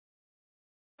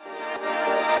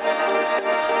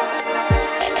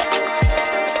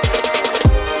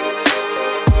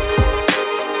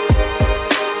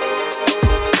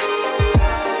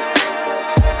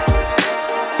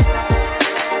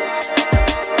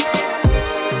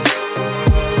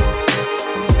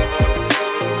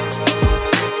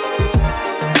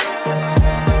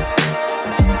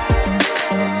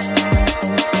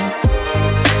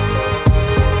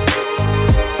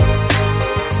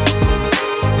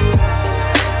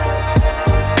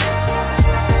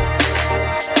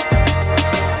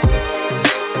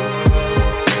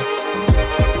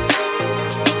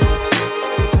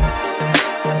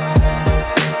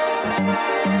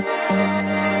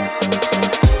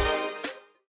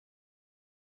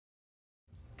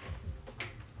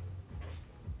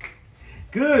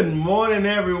Good morning,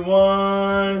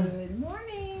 everyone. Good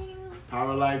morning.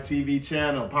 Power Life TV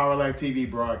channel, Power Life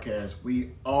TV broadcast.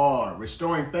 We are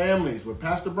Restoring Families with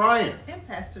Pastor Brian. And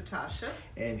Pastor Tasha.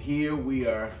 And here we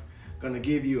are going to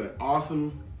give you an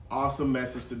awesome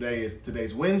message today.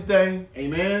 Today's Wednesday.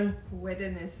 Amen.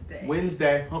 WedEd Day.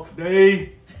 Wednesday. Hump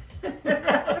Day.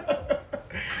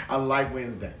 I like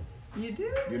Wednesday. You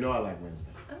do? You know I like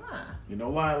Wednesday. Ah. You know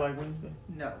why I like Wednesday?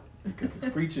 No. Because it's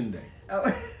preaching day. Oh.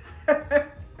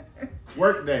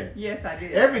 Work day. Yes, I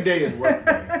did. Every day is work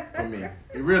day for me.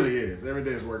 It really is. Every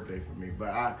day is work day for me. But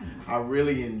I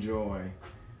really enjoy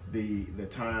the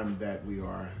time that we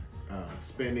are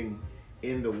spending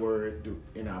in the Word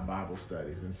in our Bible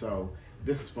studies. And so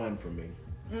this is fun for me.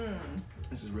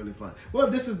 This is really fun. Well,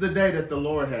 this is the day that the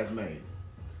Lord has made.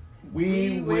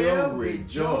 We will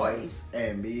rejoice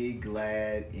and be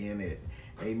glad in it.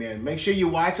 Amen. Make sure you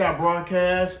watch our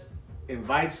broadcast.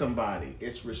 Invite somebody.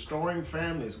 It's Restoring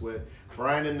Families with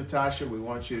Brian and Natasha. We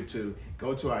want you to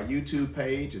go to our YouTube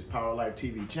page. It's Power Life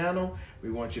TV channel. We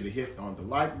want you to hit on the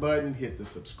like button, hit the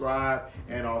subscribe,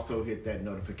 and also hit that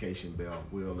notification bell.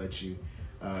 We'll let you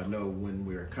know when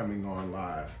we're coming on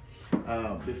live.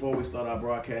 Before we start our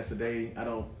broadcast today,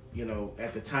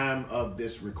 at the time of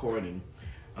this recording,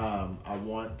 I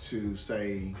want to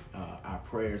say our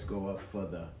prayers go up for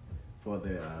the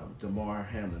DeMar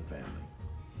Hamlin family.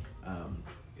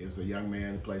 It was a young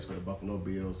man who plays for the Buffalo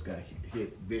Bills, got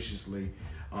hit viciously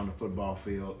on the football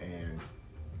field, and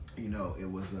it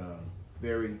was a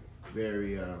very,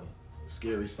 very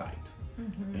scary sight.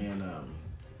 And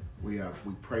we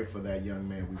pray for that young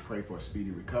man. We pray for a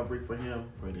speedy recovery for him.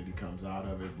 Pray that he comes out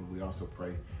of it, but we also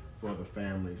pray for the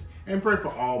families and pray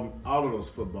for all of those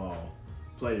football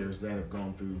players that have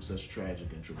gone through such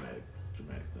tragic and traumatic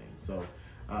things. So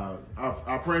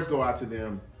our prayers go out to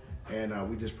them. And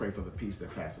we just pray for the peace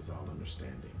that passes all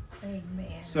understanding.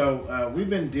 Amen. So we've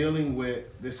been dealing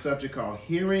with this subject called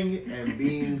hearing and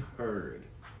being heard.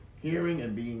 Hearing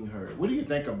and being heard. What do you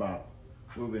think about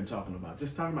what we've been talking about?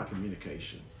 Just talking about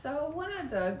communication. So one of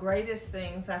the greatest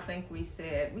things I think we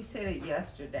said it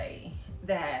yesterday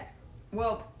that,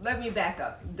 well, let me back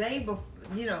up.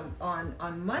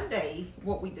 On Monday,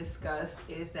 what we discussed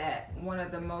is that one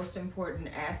of the most important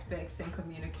aspects in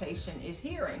communication is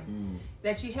hearing.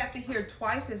 That you have to hear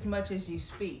twice as much as you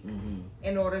speak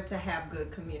in order to have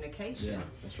good communication. Yeah,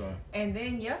 that's right. And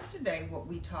then yesterday, what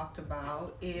we talked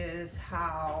about is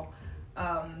how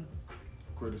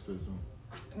criticism.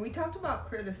 We talked about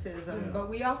criticism, Yeah. but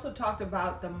we also talked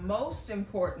about the most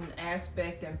important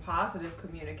aspect in positive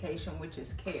communication, which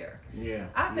is care. Yeah.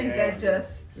 I think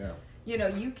Yeah.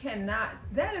 you cannot,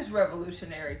 that is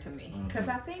revolutionary to me, because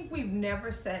I think we've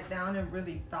never sat down and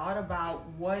really thought about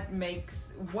what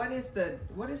is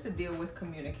the deal with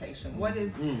communication?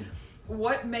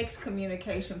 What makes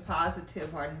communication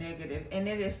positive or negative? And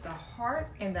it is the heart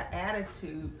and the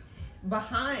attitude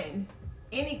behind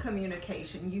any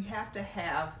communication. You have to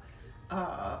have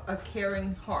a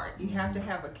caring heart. You have to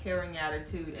have a caring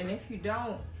attitude. And if you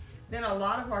don't, then a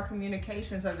lot of our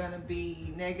communications are going to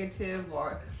be negative,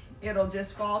 or it'll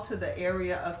just fall to the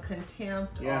area of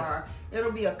contempt, or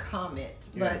it'll be a comment.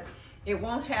 But it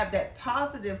won't have that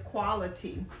positive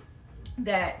quality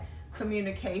that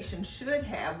communication should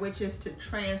have, which is to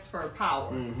transfer power.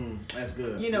 That's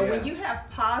good. When you have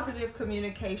positive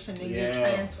communication, then you're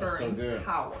transferring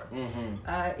power.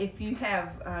 If you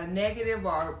have negative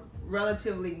or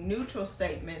relatively neutral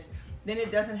statements, then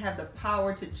it doesn't have the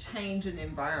power to change an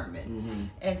environment.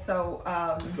 And so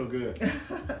it's so good.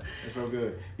 It's so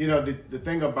good. The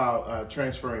thing about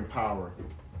transferring power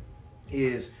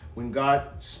is when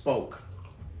God spoke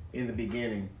in the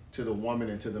beginning to the woman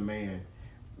and to the man,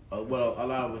 what a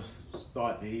lot of us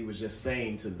thought that he was just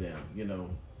saying to them,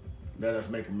 let us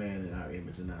make a man in our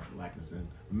image and our likeness, and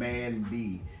man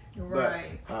be.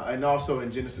 Right. But, and also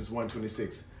in Genesis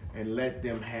 1:26, and let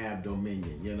them have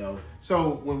dominion,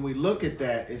 So when we look at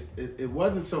that, it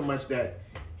wasn't so much that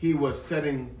he was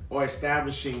setting or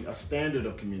establishing a standard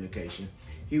of communication.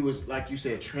 He was, like you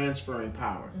said, transferring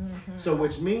power. So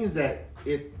which means that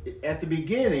it at the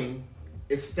beginning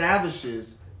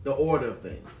establishes the order of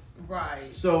things.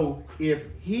 Right. So if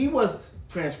he was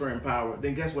transferring power,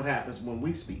 then guess what happens when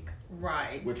we speak?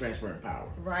 Right. We're transferring power.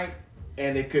 Right.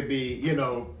 And it could be,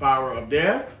 power of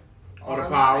death or the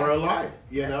power of life,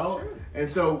 True. And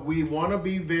so we want to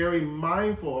be very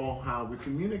mindful on how we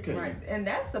communicate. Right. And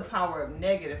that's the power of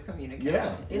negative communication.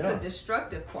 Yeah, it's a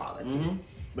destructive quality.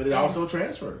 But it also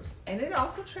transfers. And it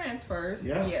also transfers,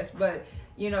 Yeah. yes. But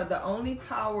the only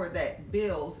power that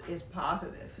builds is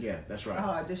positive. Yeah, that's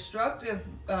right. Destructive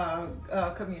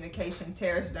communication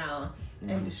tears down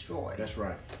and destroys. That's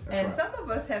right. Some of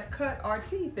us have cut our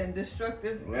teeth in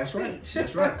destructive speech. Right.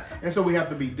 That's right. And so we have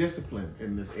to be disciplined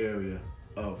in this area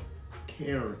of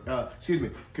care.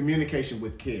 Communication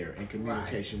with care and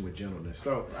communication with gentleness.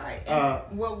 So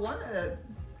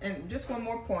and just one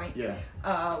more point. Yeah.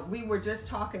 We were just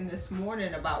talking this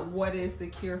morning about what is the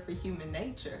cure for human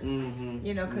nature.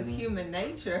 Because human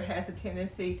nature has a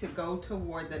tendency to go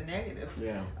toward the negative.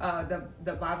 Yeah.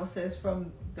 The Bible says,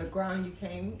 from the ground you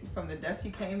came, from the dust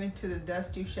you came, into the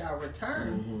dust you shall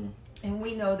return. And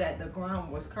we know that the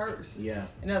ground was cursed. Yeah.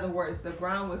 In other words, the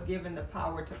ground was given the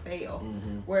power to fail,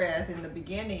 whereas in the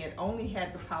beginning it only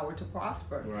had the power to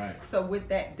prosper. Right. So with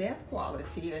that death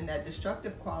quality and that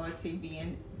destructive quality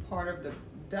being part of the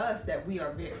dust that we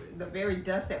are, the very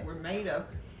dust that we're made of,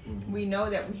 we know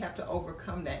that we have to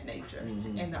overcome that nature.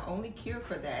 And the only cure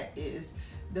for that is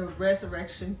the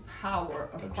resurrection power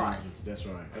of Christ. Jesus. That's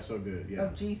right. That's so good. Yeah.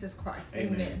 Of Jesus Christ.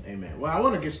 Amen. Amen. Well, I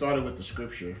want to get started with the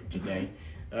scripture today.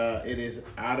 It is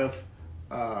out of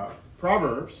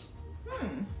Proverbs.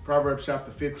 Proverbs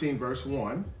chapter 15, verse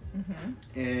 1.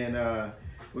 And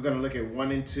we're going to look at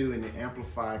 1 and 2 in the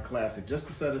Amplified Classic, just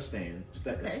to set a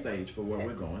stage for where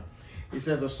we're going. It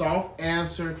says, a soft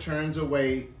answer turns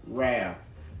away wrath,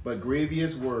 but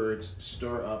grievous words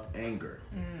stir up anger.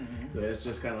 So it's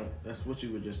just that's what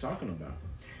you were just talking about.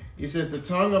 He says, the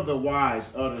tongue of the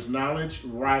wise utters knowledge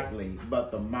rightly,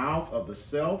 but the mouth of the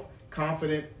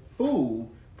self-confident fool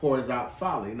pours out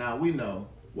folly. Now we know,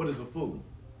 what is a fool?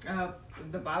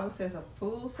 The Bible says a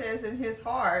fool says in his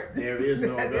heart, there is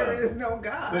no God. There is no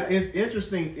God. But it's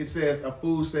interesting, it says a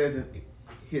fool says in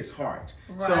his heart.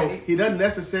 Right. So he doesn't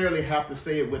necessarily have to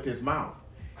say it with his mouth.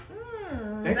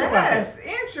 That's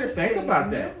interesting. Think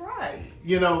about that.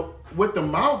 You're right. With the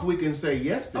mouth we can say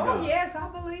yes to God. Oh yes, I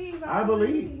believe. I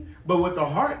believe. But with the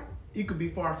heart, you could be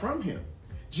far from him.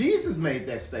 Jesus made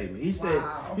that statement. He said,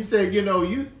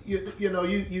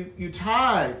 you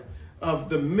tithe of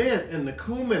the mint and the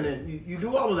cumin, and you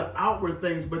do all of the outward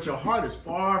things, but your heart is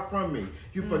far from me.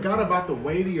 You forgot about the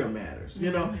weightier matters,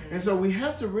 And so we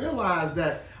have to realize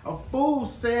that a fool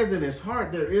says in his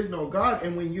heart, there is no God.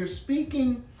 And when you're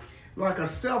speaking like a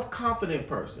self-confident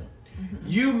person,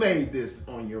 you made this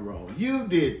on your own. You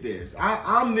did this.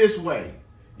 I'm this way.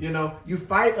 You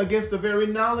fight against the very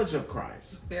knowledge of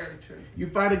Christ. Very true. You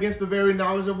fight against the very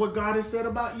knowledge of what God has said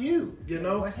about you,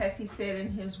 What has he said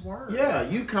in his word? Yeah,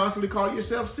 you constantly call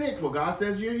yourself sick. Well, God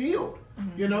says you're healed,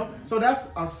 So that's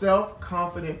a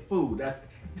self-confident fool. That's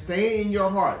saying in your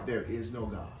heart, there is no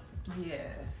God. Yes.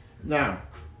 Now,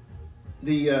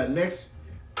 the next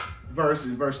verse,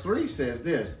 in verse 3, says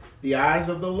this: the eyes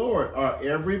of the Lord are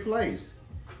every place,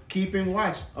 keeping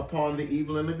watch upon the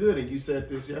evil and the good. And you said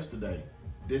this yesterday.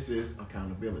 This is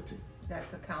accountability.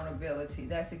 That's accountability.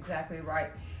 That's exactly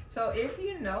right. So if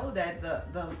you know that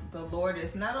the Lord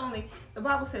is not only, the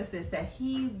Bible says this, that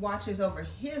he watches over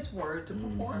his word to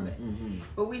perform it.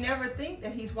 But we never think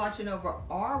that he's watching over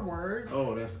our words.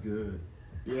 Oh, that's good.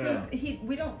 Yeah.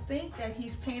 We don't think that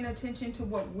he's paying attention to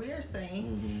what we're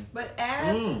saying. But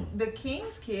as the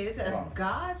king's kids, as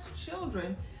God's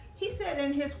children, he said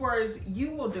in his words,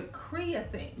 you will decree a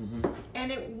thing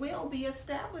and it will be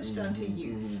established unto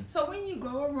you. So when you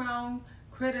go around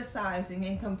criticizing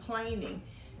and complaining,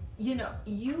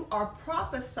 you are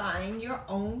prophesying your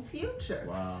own future.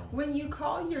 Wow. When you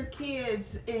call your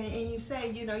kids and you say,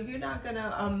 you're not going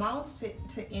to amount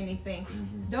to anything,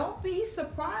 don't be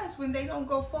surprised when they don't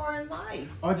go far in life.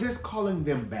 Or just calling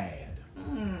them bad.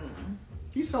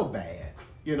 He's so bad.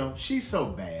 She's so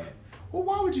bad. Well,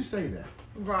 why would you say that?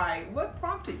 Right. What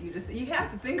prompted you to say? You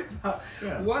have to think about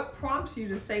what prompts you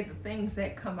to say the things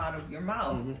that come out of your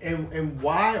mouth. And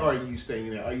why are you saying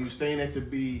that? Are you saying that to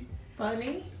be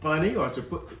funny, or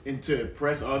to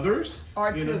impress others,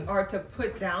 or to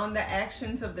put down the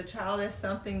actions of the child as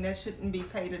something that shouldn't be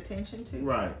paid attention to?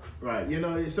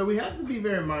 Right. So we have to be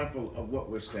very mindful of what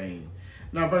we're saying.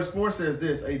 Now, verse 4 says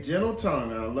this: a gentle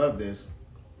tongue, and I love this,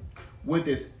 with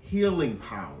its healing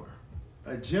power.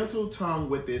 A gentle tongue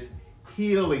with its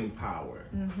healing power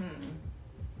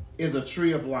is a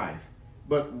tree of life,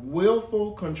 but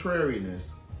willful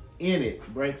contrariness in it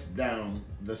breaks down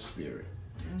the spirit.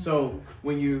 So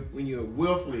when you're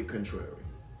willfully contrary,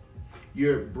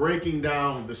 you're breaking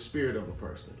down the spirit of a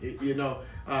person.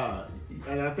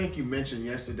 And I think you mentioned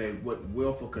yesterday what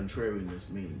willful contrariness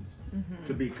means.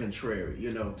 To be contrary,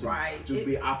 to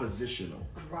be oppositional.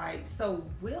 Right. So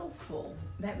willful,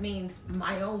 that means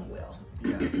my own will.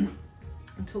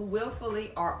 To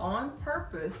willfully or on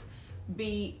purpose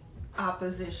be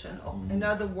oppositional. In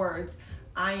other words,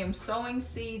 I am sowing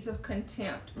seeds of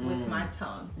contempt with my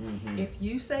tongue. If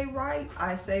you say right,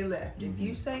 I say left. If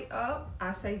you say up,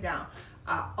 I say down.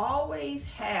 I always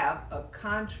have a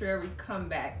contrary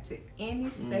comeback to any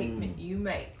statement you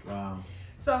make. Wow.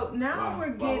 So now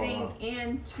we're getting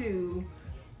into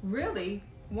really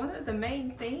one of the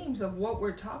main themes of what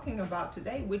we're talking about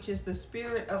today, which is the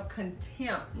spirit of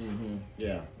contempt.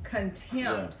 Contempt.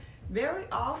 Yeah. Very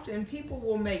often people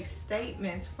will make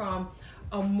statements from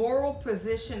a moral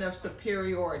position of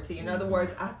superiority. In other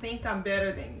words, I think I'm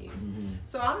better than you.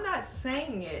 So I'm not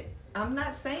saying it. I'm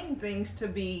not saying things to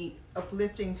be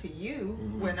uplifting to you.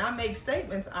 When I make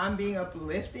statements, I'm being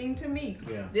uplifting to me.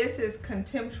 This is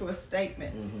contemptuous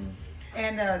statements.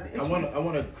 And I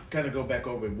want to kind of go back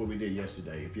over what we did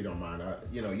yesterday, if you don't mind.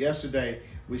 Yesterday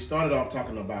we started off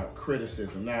talking about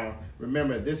criticism. Now,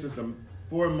 remember, this is the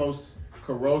 4 most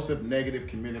corrosive negative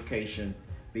communication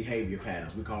behavior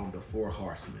patterns. We call them the 4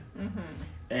 horsemen.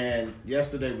 And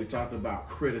yesterday we talked about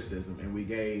criticism, and we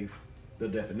gave the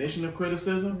definition of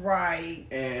criticism. Right.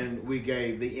 And we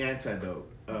gave the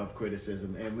antidote of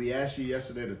criticism. And we asked you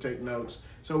yesterday to take notes.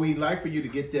 So we'd like for you to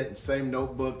get that same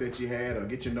notebook that you had, or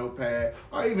get your notepad,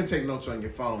 or even take notes on your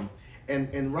phone.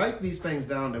 And write these things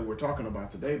down that we're talking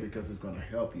about today, because it's going to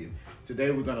help you.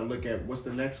 Today we're going to look at, what's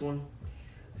the next one?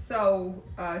 So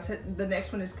the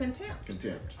next one is contempt.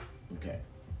 Contempt. Okay.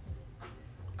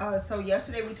 So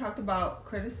yesterday we talked about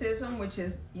criticism, which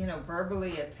is,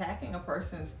 verbally attacking a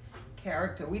person's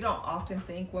character. We don't often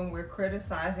think when we're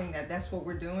criticizing that that's what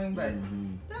we're doing, but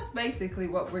that's basically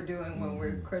what we're doing when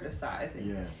we're criticizing.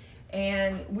 Yeah.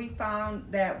 And we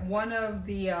found that one of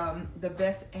the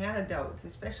best antidotes,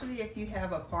 especially if you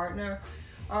have a partner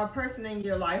or a person in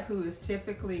your life who is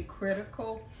typically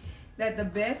critical, that the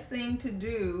best thing to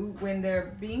do when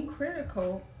they're being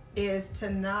critical is to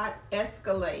not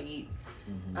escalate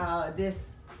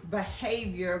this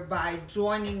behavior by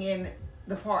joining in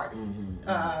the party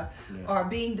or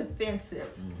being defensive.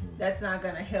 That's not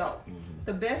going to help.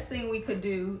 The best thing we could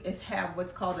do is have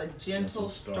what's called a gentle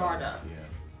startup.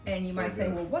 And you might say,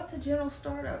 well, what's a gentle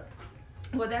startup?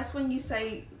 Well, that's when you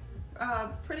say,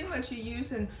 pretty much you're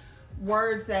using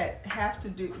words that have to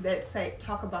do,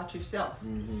 talk about yourself.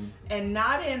 And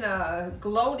not in a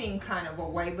gloating kind of a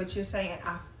way, but you're saying,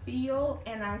 I feel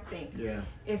and I think.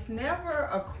 It's never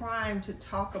a crime to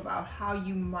talk about how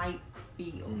you might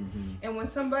feel. And when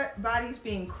somebody's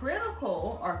being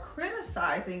critical or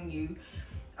criticizing you,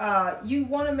 you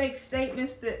want to make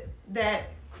statements that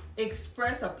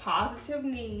express a positive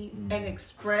need and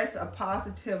express a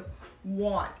positive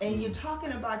want, and you're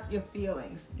talking about your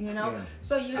feelings,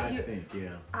 so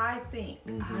I think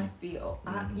I feel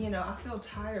I feel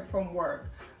tired from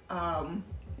work,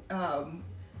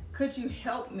 could you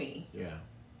help me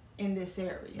in this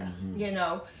area?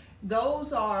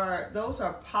 Those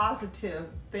are positive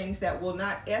things that will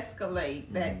not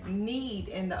escalate that need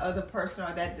in the other person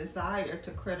or that desire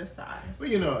to criticize.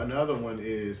 Well, another one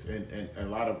is, and a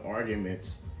lot of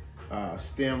arguments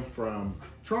stem from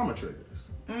trauma triggers.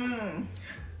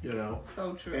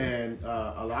 So true. And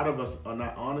a lot of us are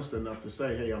not honest enough to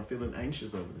say, hey, I'm feeling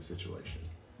anxious over the situation.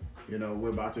 We're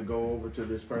about to go over to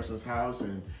this person's house,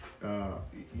 and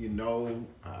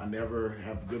I never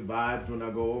have good vibes when I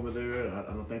go over there.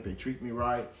 I don't think they treat me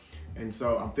right. And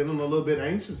so I'm feeling a little bit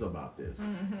anxious about this.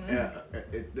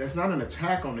 That's not an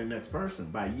attack on the next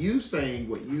person. By you saying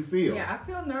what you feel. Yeah, I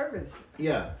feel nervous.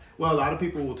 Yeah. Well, a lot of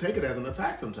people will take it as an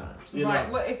attack sometimes. Right.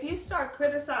 Well, if you start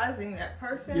criticizing that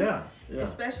person,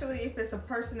 especially if it's a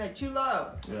person that you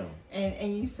love,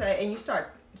 and you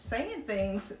start saying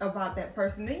things about that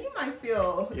person, then you might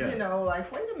feel,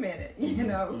 like, wait a minute,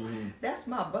 that's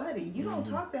my buddy. You don't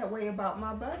talk that way about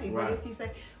my buddy. Right. But if you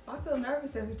say, well, I feel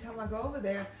nervous every time I go over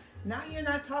there, now you're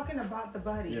not talking about the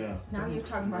buddy. Now you're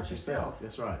talking about yourself.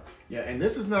 That's right. Yeah, and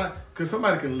this is not, because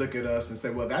somebody can look at us and say,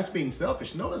 well, that's being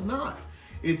selfish. No, it's not.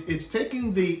 It's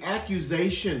taking the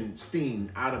accusation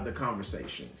sting out of the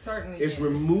conversation. Certainly. It's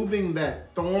removing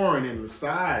that thorn in the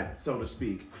side, so to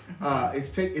speak.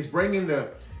 It's bringing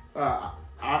the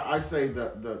I say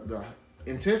the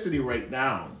intensity rate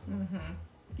down.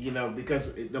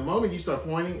 Because the moment you start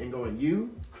pointing and going,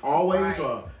 you always,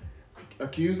 or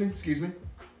accusing,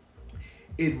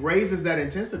 it raises that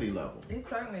intensity level. It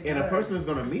certainly and does. a person is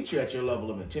going to meet you at your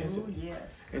level of intensity. Ooh,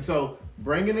 yes. And so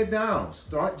bringing it down,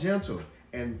 start gentle,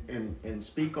 and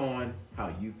speak on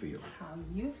how you feel. How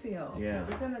you feel. Yeah.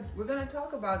 We're gonna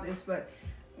talk about this, but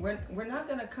we're not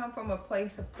gonna come from a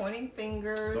place of pointing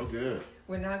fingers. So good.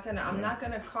 We're not gonna. I'm not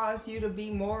gonna cause you to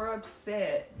be more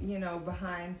upset.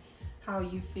 Behind how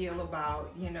you feel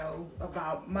about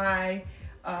about my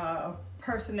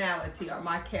personality or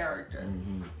my character.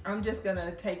 I'm just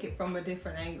gonna take it from a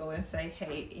different angle and say,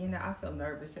 hey, I feel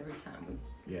nervous every time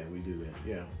we do that.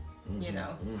 Yeah.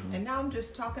 And now I'm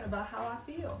just talking about how I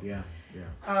feel. Yeah.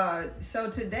 So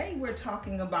today we're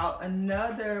talking about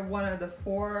another one of the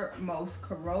 4 most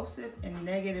corrosive and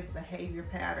negative behavior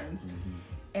patterns.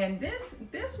 And this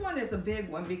one is a big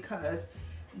one because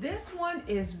this one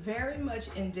is very much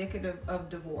indicative of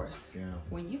divorce. Yeah.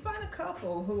 When you find a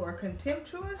couple who are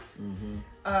contemptuous,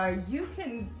 you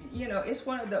can, it's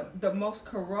one of the most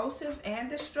corrosive and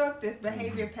destructive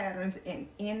behavior patterns in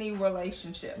any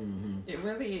relationship. It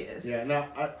really is. Yeah. Now,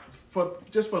 for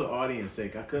the audience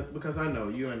sake, because I know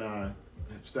you and I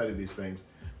have studied these things,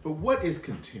 but what is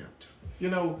contempt?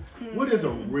 What is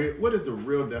the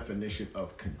real definition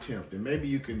of contempt? And maybe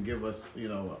you can give us,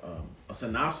 a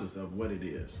synopsis of what it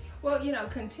is. Well,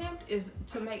 contempt is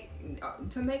to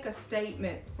make a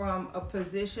statement from a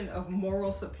position of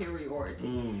moral superiority.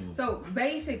 So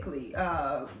basically,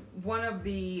 one of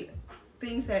the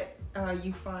things that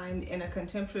you find in a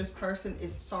contemptuous person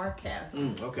is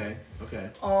sarcasm. Okay.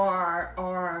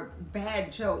 Or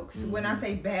bad jokes. When I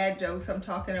say bad jokes, I'm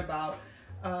talking about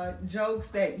jokes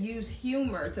that use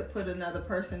humor to put another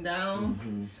person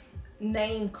down,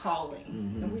 name calling.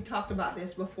 And we talked about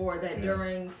this before, that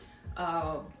during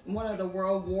one of the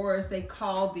world wars, they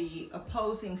called the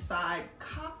opposing side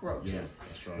cockroaches. Yes,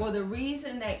 that's right. Well, the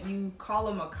reason that you call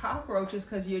them a cockroach is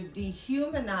because you're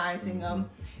dehumanizing them,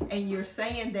 and you're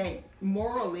saying that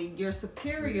morally you're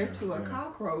superior to a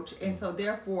cockroach, and so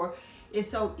therefore it's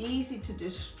so easy to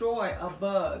destroy a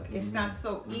bug. It's not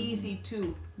so easy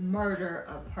to murder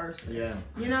a person. Yeah.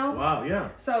 Wow, yeah.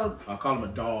 So I'll call them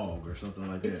a dog or something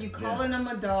like that. if you're calling them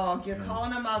a dog, you're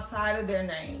calling them outside of their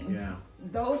name. Yeah.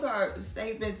 Those are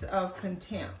statements of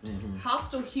contempt.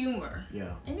 Hostile humor.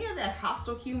 Yeah. Any of that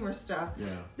hostile humor stuff,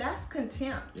 that's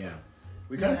contempt. Yeah.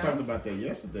 We kind of talked about that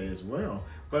yesterday as well.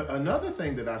 But another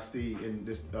thing that I see in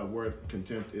this word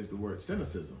contempt is the word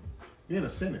cynicism. Being a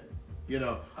cynic.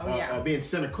 Or being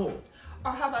cynical.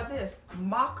 Or how about this?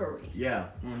 Mockery. Yeah.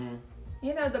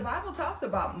 The Bible talks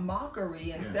about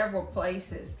mockery in several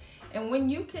places. And when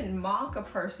you can mock a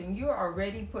person, you're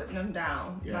already putting them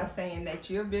down by saying that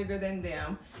you're bigger than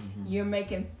them. You're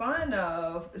making fun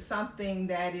of something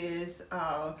that is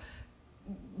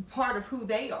part of who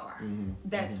they are.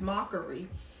 That's mockery.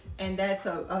 And that's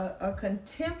a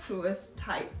contemptuous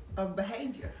type of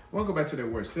behavior. I want to go back to that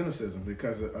word cynicism,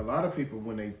 because a lot of people,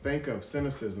 when they think of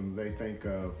cynicism, they think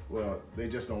of, they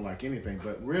just don't like anything.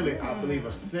 But really, I believe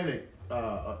a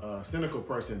cynical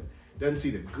person doesn't see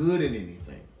the good in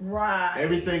anything. Right.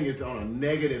 Everything is on a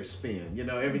negative spin.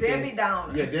 Everything. Debbie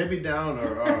Downer. Yeah, Debbie Downer.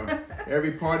 Or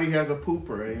every party has a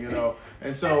pooper,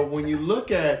 and so when you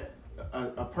look at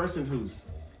a person who's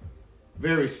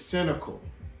very cynical,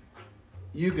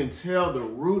 you can tell the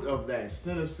root of that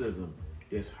cynicism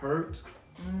is hurt,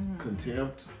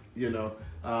 contempt. A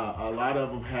lot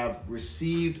of them have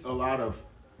received a lot of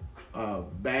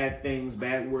bad things,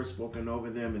 bad words spoken over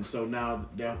them, and so now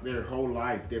their whole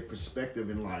life, their perspective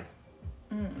in life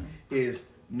is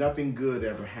nothing good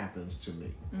ever happens to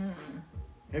me.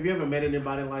 Have you ever met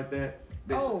anybody like that?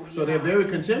 So they're very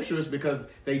contemptuous because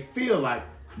they feel like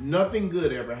nothing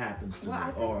good ever happens to me. I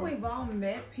think we've all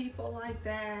met people like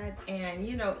that, and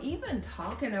even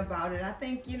talking about it, I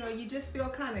think you just feel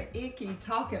kind of icky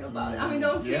talking about it. I mean,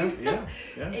 don't you? Yeah.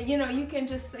 And you can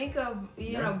just think of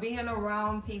being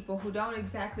around people who don't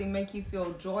exactly make you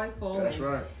feel joyful. That's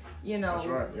right.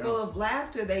 Full of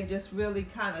laughter. They just really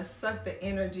kind of suck the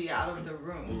energy out of the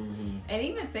room. And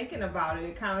even thinking about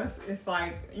it, it's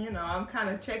like, I'm kind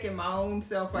of checking my own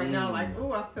self right now, like,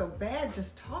 ooh, I feel bad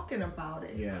just talking about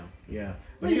it. Yeah.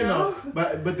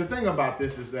 But but the thing about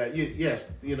this is that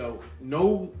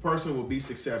no person will be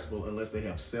successful unless they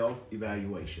have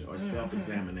self-evaluation or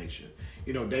self-examination.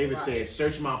 David said,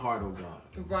 "Search my heart, O God.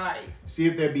 Right. See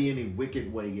if there be any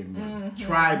wicked way in me.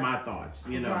 Try my thoughts.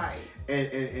 Right.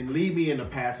 And lead me in the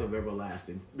path of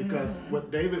everlasting." Because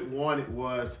what David wanted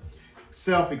was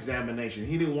self-examination.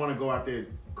 He didn't want to go out there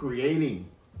creating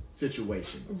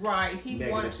situations. Right.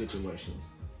 Negative situations.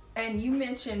 And you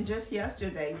mentioned just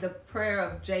yesterday the prayer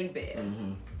of Jabez.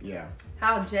 Yeah.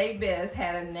 How Jabez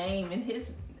had a name, and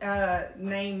his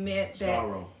name meant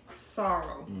that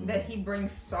sorrow. That he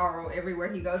brings sorrow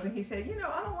everywhere he goes. And he said,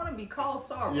 I don't want to be called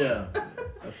sorrow. Yeah.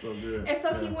 That's so good. And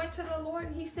so he went to the Lord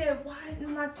and he said,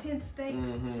 widen my tent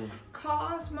stakes.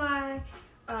 Cause my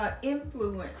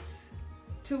influence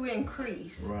to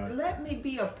increase. Right. Let me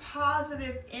be a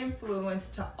positive influence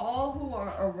to all who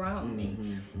are around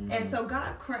me. And so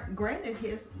God granted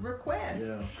his request.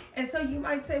 Yeah. And so you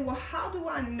might say, well, how do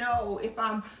I know if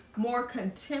I'm more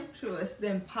contemptuous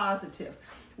than positive?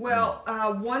 Well,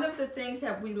 one of the things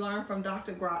that we learned from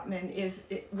Dr. Grotman is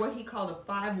what he called a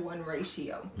 5-1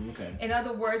 ratio. Okay. In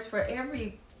other words, for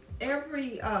every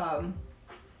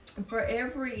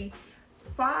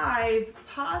 5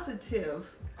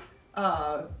 positive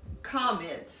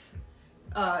comments,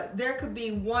 there could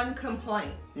be 1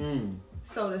 complaint,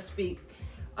 so to speak.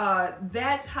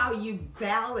 That's how you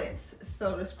balance,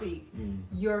 so to speak,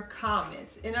 your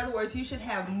comments. In other words, you should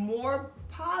have more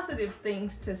positive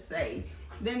things to say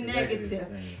than negative.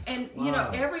 And you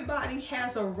know, everybody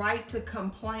has a right to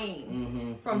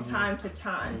complain from time to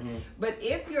time. But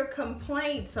if your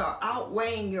complaints are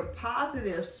outweighing your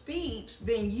positive speech,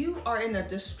 then you are in a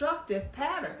destructive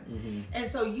pattern. And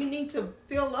so you need to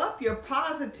fill up your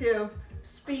positive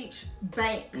speech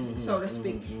bank, so to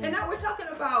speak. And now we're talking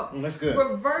about that's good.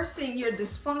 Reversing your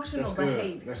dysfunctional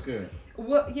behavior. That's good.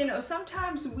 Well, you know,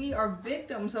 sometimes we are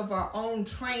victims of our own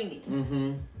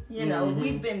training. You know,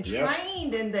 we've been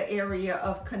trained in the area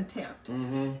of contempt.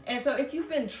 And so if you've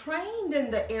been trained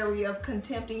in the area of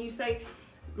contempt and you say,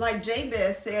 like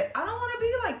Jabez said, I don't want to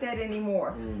be like that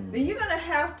anymore, then you're going to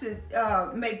have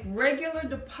to make regular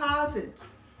deposits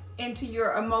into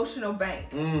your emotional bank.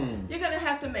 You're going to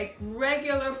have to make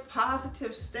regular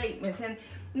positive statements. And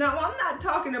now I'm not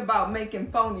talking about making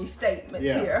phony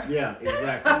statements here. Yeah,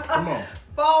 exactly. Come on.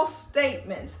 False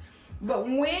statements. But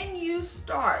when you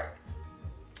start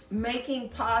making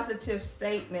positive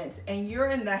statements and you're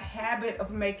in the habit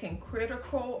of making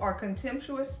critical or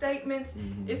contemptuous statements,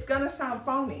 it's going to sound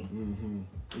phony.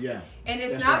 Yeah. And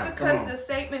it's not because the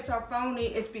statements are phony,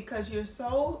 it's because you're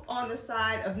so on the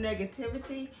side of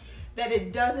negativity that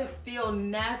it doesn't feel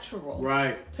natural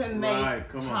to make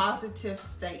positive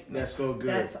statements. That's so good.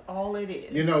 That's all it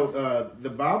is. You know, the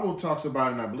Bible talks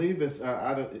about, and I believe it's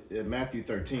out of Matthew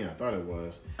 13, I thought it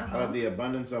was, out of the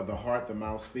abundance of the heart, the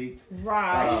mouth speaks.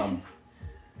 Right.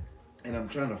 And I'm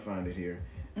trying to find it here.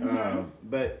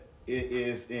 But it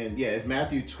is it's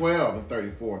Matthew 12 and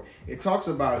 34. It talks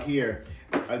about here,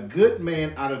 a good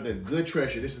man out of the good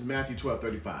treasure. This is Matthew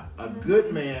 12:35. A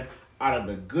good man out of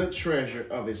the good treasure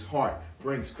of his heart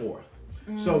brings forth.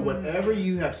 So whatever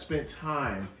you have spent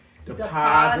time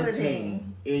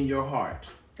depositing in your heart,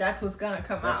 that's what's going to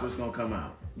come out. That's what's going to come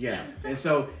out. Yeah. And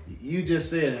so you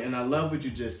just said, and I love what you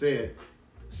just said,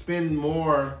 spend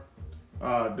more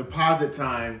deposit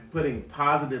time putting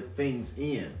positive things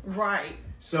in. Right.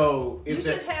 So if you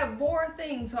should have more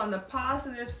things on the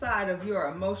positive side of your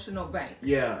emotional bank.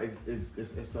 Yeah,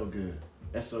 it's so good.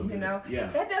 That's so good. You know,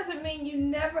 that doesn't mean you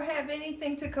never have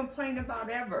anything to complain about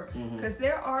ever, because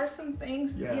there are some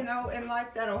things, you know, in life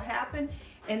that'll happen,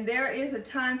 and there is a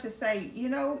time to say, you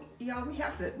know, y'all, we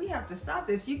have to stop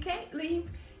this. You can't leave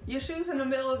your shoes in the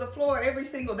middle of the floor every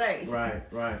single day. Right.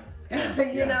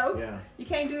 You know, you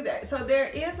can't do that. So there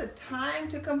is a time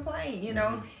to complain. You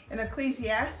know, in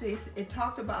Ecclesiastes, it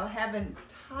talked about having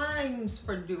times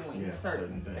for doing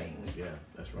certain things. Yeah,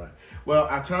 that's right. Well,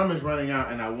 our time is running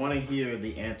out, and I want to hear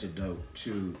the antidote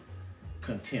to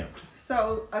contempt.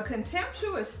 So a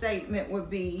contemptuous statement would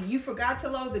be, you forgot to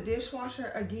load the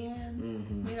dishwasher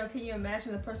again. You know, can you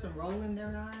imagine the person rolling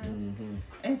their eyes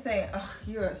and saying, "Ugh,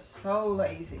 you're so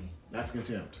lazy." That's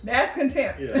contempt. That's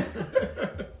contempt. Yeah.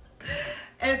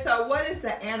 And so what is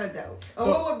the antidote? Or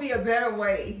what would be a better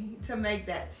way to make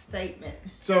that statement?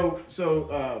 So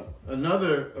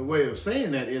another way of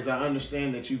saying that is, I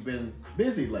understand that you've been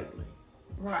busy lately.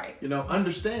 Right. You know,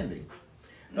 understanding.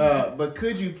 But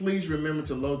could you please remember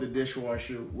to load the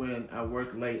dishwasher when I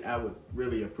work late? I would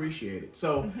really appreciate it.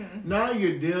 So now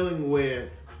you're dealing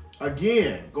with,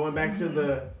 again, going back to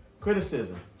the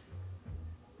criticism,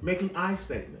 making I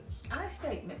statements. I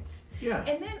statements. Yeah.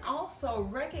 And then also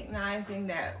recognizing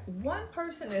that one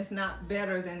person is not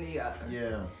better than the other.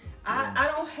 Yeah. I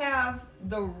don't have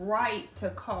the right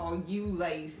to call you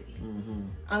lazy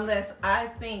unless I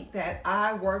think that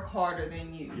I work harder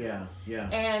than you. Yeah.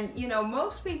 And, you know,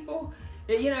 most people,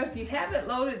 you know, if you haven't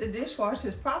loaded the dishwasher,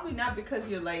 it's probably not because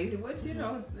you're lazy, which, you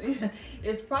know,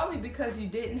 it's probably because you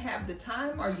didn't have the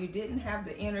time or you didn't have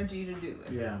the energy to do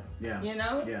it. Yeah. You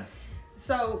know? Yeah.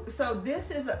 So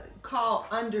this is called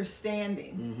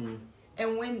understanding.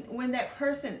 And when that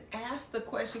person asked the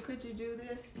question, could you do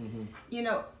this? You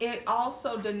know, it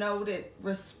also denoted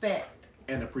respect.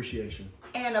 And appreciation.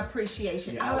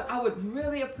 Yeah. I would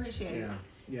really appreciate it.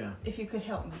 Yeah. If you could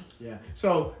help me. Yeah.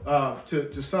 So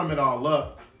to sum it all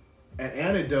up, an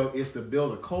antidote is to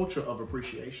build a culture of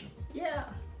appreciation. Yeah.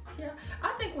 Yeah, I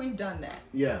think we've done that.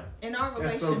 Yeah. In our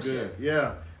That's relationship. so good.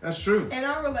 Yeah, that's true. In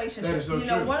our relationship, That is so you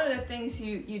know, true. one of the things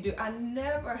you do, I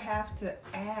never have to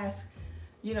ask,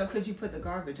 you know, could you put the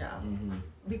garbage out? Mm-hmm.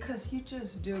 Because you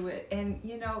just do it, and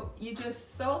you know, you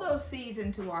just sow those seeds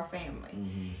into our family.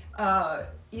 Mm-hmm.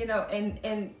 You know,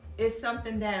 and it's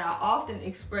something that I often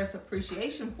express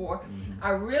appreciation for. Mm-hmm. I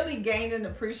really gained an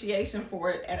appreciation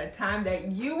for it at a time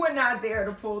that you were not there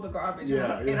to pull the garbage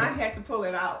out, and I had to pull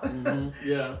it out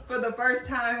Yeah. for the first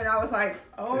time, and I was like,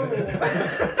 oh.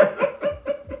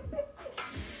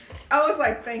 I was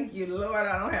like, thank you, Lord,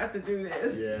 I don't have to do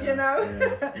this, you know?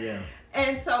 Yeah.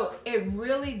 And so it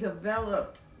really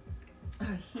developed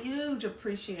a huge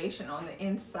appreciation on the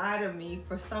inside of me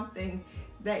for something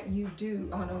that you do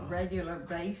on a regular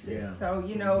basis. Yeah. So,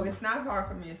 you know, it's not hard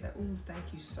for me to say, ooh, thank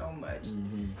you so much,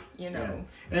 you know.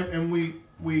 Yeah. And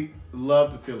we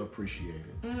love to feel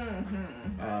appreciated.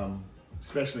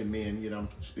 Especially men, you know, I'm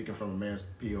speaking from a man's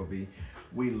POV.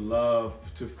 We love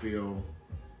to feel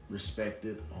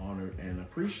respected, honored, and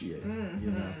appreciated.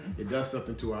 You know, it does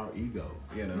something to our ego,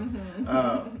 you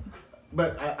know.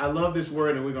 But I love this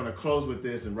word, and we're going to close with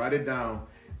this and write it down.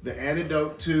 The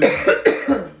antidote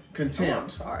to contempt. Oh, I'm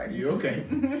sorry. You okay?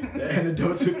 The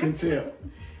antidote to contempt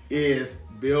is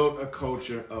build a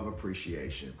culture of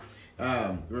appreciation.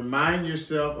 Remind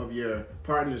yourself of your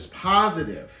partner's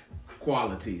positive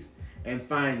qualities and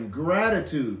find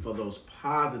gratitude for those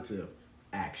positive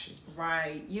actions.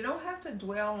 Right. You don't have to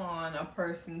dwell on a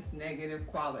person's negative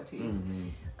qualities.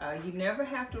 You never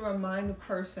have to remind a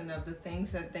person of the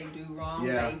things that they do wrong.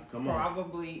 Yeah, they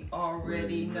probably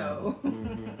already know.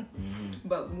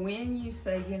 But when you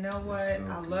say, you know what, so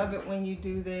I love it when you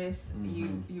do this.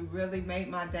 You really made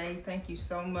my day. Thank you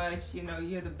so much. You know,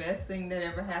 you're the best thing that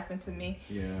ever happened to me.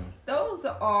 Yeah. Those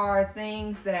are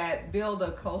things that build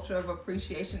a culture of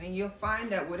appreciation, and you'll find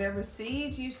that whatever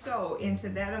seeds you sow into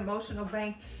that emotional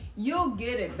bank, you'll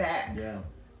get it back. Yeah.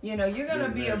 You know, you're going to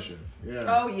be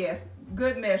oh yes,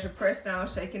 good measure, pressed down,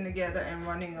 shaken together, and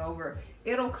running over.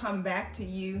 It'll come back to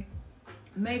you,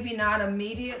 maybe not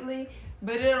immediately,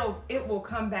 but it will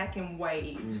come back in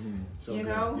waves. So you good.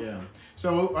 know? Yeah.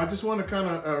 So I just want to kind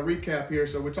of recap here.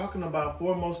 So we're talking about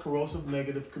 4 most corrosive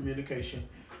negative communication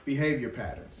behavior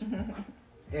patterns.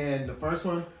 And the first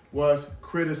one was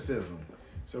criticism.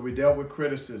 So we dealt with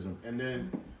criticism. And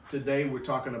then today we're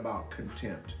talking about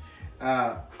contempt.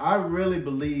 I really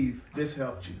believe this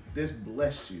helped you. This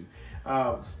blessed you.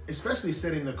 Especially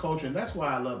setting the culture. And that's why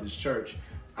I love this church.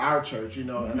 Our church, you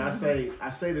know, and I say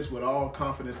this with all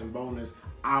confidence and boldness,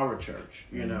 our church,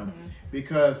 you know,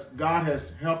 because God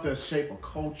has helped us shape a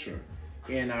culture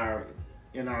in our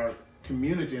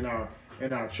community, in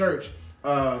our church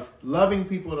of loving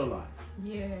people to life.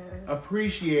 Yes.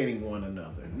 Appreciating one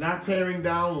another, not tearing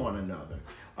down one another.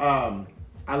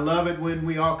 I love it when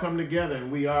we all come together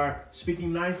and we are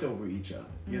speaking nice over each other,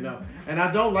 you know. And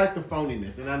I don't like the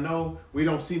phoniness, and I know we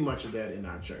don't see much of that in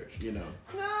our church, you know.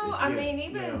 No, I mean,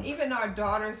 even our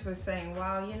daughters were saying,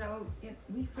 wow, you know,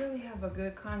 we really have a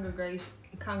good congregation,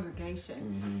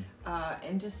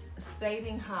 and just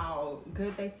stating how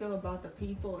good they feel about the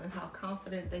people and how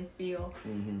confident they feel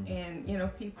and, you know,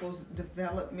 people's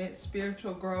development,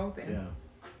 spiritual growth. And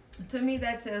to me,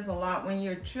 that says a lot when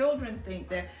your children think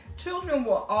that. Children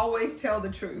will always tell the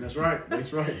truth. That's right.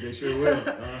 That's right. They sure will.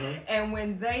 And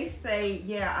when they say,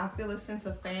 yeah, I feel a sense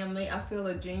of family, I feel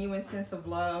a genuine sense of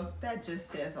love, that just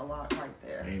says a lot right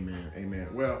there. Amen. Amen.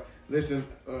 Well, listen,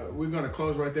 we're going to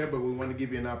close right there, but we want to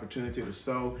give you an opportunity to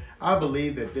sow. I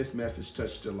believe that this message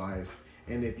touched your life.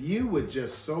 And if you would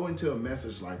just sow into a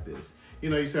message like this, you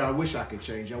know, you say, I wish I could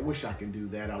change. I wish I can do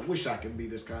that. I wish I can be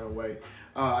this kind of way.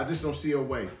 I just don't see a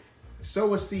way.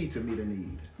 Sow a seed to meet a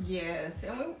need. Yes,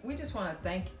 and we just want to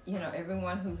thank, you know,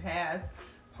 everyone who has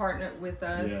partnered with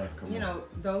us. You know,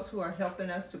 those who are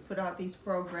helping us to put out these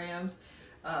programs.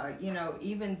 You know,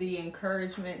 even the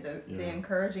encouragement, the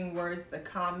encouraging words, the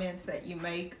comments that you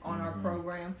make on our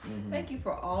program. Thank you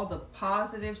for all the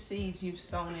positive seeds you've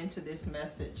sown into this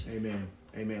message. Amen.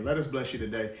 Amen. Let us bless you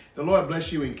today. The Lord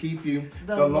bless you and keep you.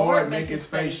 The Lord make his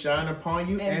face shine upon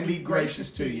you and be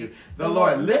gracious to you. The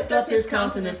Lord lift up his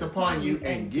countenance upon you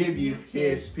and give you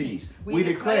his peace. We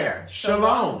declare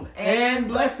shalom and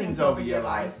blessings over your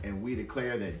life. And we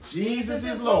declare that Jesus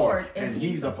is Lord and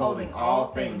he's upholding all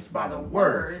things by the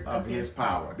word of his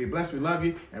power. Be blessed. We love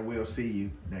you and we'll see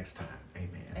you next time.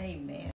 Amen. Amen.